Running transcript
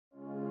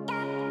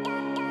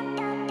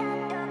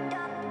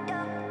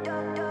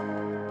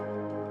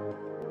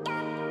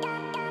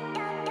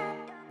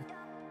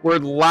We're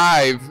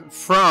live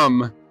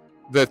from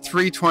the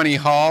 320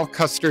 Hall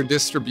Custer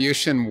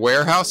Distribution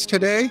Warehouse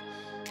today,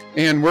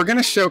 and we're going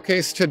to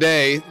showcase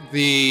today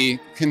the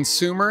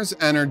Consumers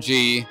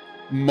Energy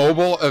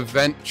mobile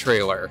event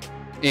trailer.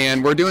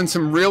 And we're doing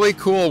some really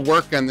cool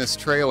work on this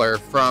trailer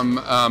from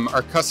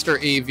our Custer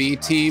AV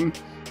team,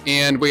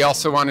 and we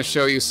also want to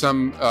show you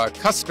some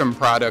custom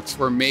products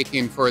we're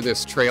making for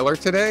this trailer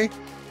today.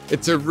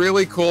 It's a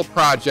really cool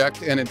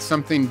project, and it's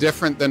something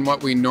different than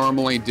what we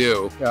normally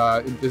do.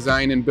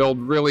 Design and build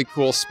really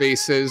cool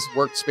spaces,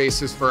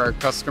 workspaces for our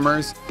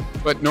customers.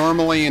 But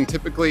normally and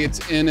typically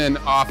it's in an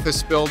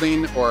office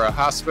building or a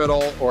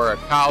hospital or a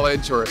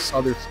college or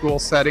other school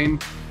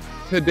setting.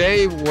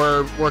 Today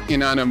we're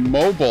working on a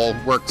mobile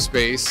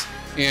workspace,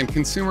 and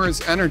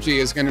Consumers Energy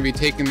is going to be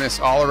taking this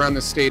all around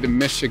the state of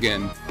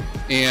Michigan.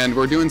 And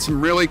we're doing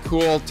some really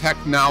cool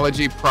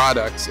technology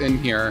products in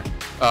here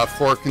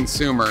for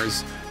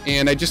consumers.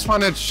 And I just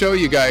want to show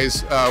you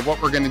guys what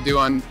we're going to do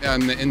on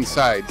the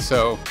inside.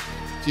 So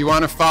if you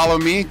want to follow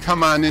me,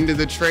 come on into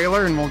the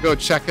trailer and we'll go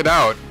check it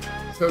out.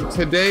 So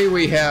today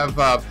we have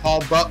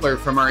Paul Butler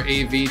from our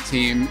AV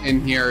team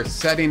in here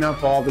setting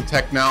up all the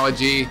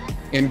technology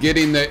and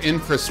getting the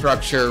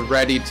infrastructure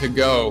ready to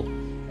go.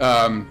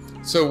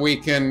 So we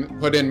can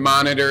put in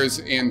monitors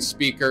and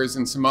speakers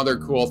and some other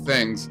cool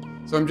things.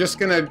 So I'm just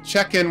gonna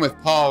check in with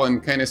Paul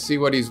and kind of see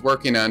what he's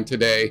working on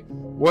today.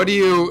 What do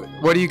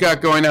you got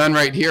going on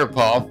right here,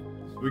 Paul?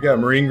 We got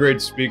marine grade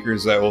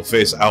speakers that will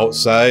face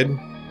outside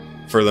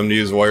for them to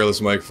use wireless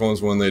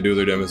microphones when they do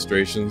their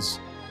demonstrations.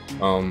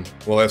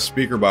 We'll have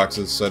speaker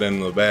boxes set in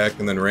the back,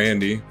 and then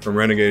Randy from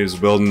Renegade is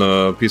building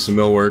a piece of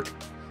millwork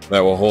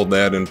that will hold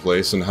that in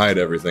place and hide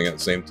everything at the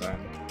same time.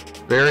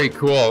 Very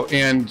cool.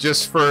 And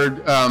just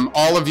for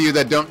all of you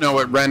that don't know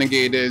what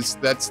Renegade is,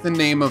 that's the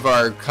name of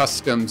our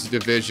customs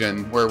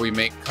division where we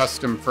make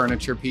custom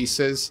furniture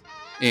pieces,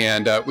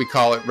 and we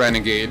call it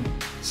Renegade.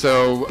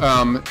 So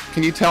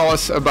can you tell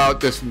us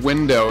about this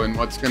window and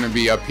what's going to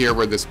be up here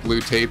where this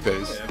blue tape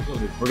is? Yeah,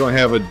 absolutely. We're going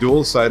to have a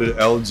dual-sided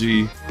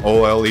LG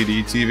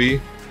OLED TV.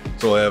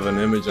 So we'll have an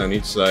image on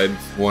each side,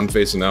 one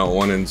facing out,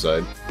 one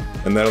inside,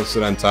 and that'll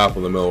sit on top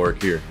of the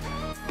millwork here.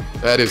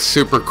 That is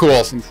super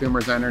cool.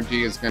 Consumers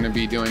Energy is going to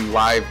be doing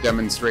live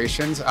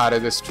demonstrations out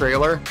of this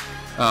trailer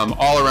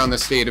all around the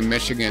state of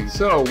Michigan.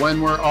 So when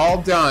we're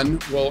all done,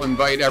 we'll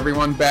invite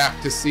everyone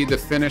back to see the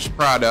finished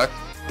product.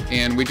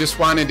 And we just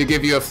wanted to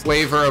give you a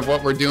flavor of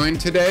what we're doing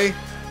today.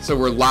 So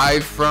we're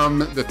live from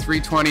the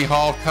 320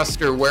 Hall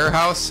Custer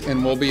warehouse,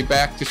 and we'll be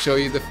back to show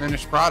you the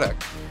finished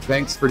product.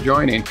 Thanks for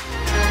joining.